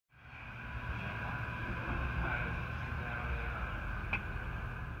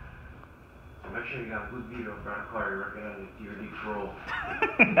Make sure you got a good video in front of the car, you recognize the TRD Pro.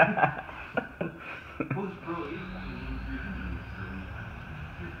 Who's Pro?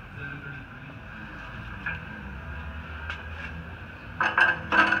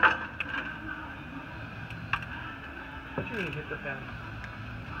 What you mean hit the fan?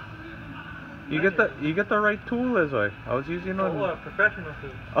 You get the right tool as well. I was using on a professional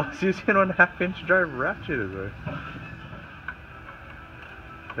tool. I was using on 1/2-inch drive ratchet as well.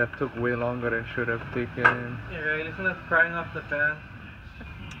 That took way longer than should have taken. Yeah, right. Listen to prying off the fan.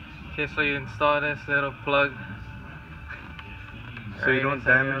 Okay, so you install this little plug. So you don't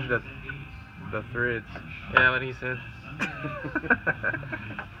damage the threads. Yeah, what he said.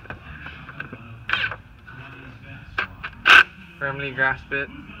 Firmly grasp it.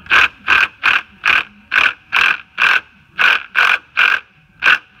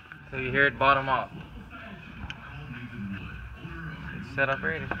 So you hear it bottom up. It's set up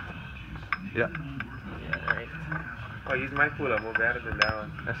ready. Yeah. Yeah, right. Oh, use my puller, more better than that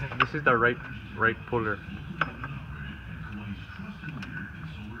one. This is the right puller.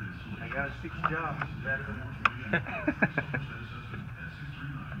 I got a 6 job. Better than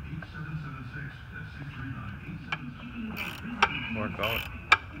Work out.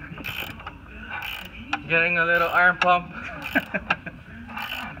 Getting a little iron pump.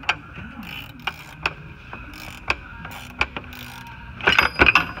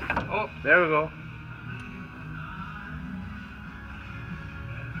 Oh, there we go.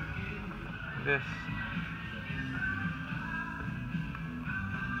 This.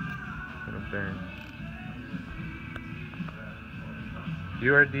 Okay.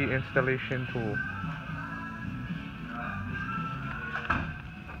 URD installation tool.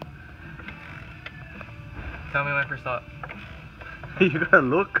 Tell me my first thought. You gotta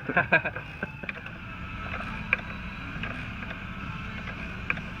look.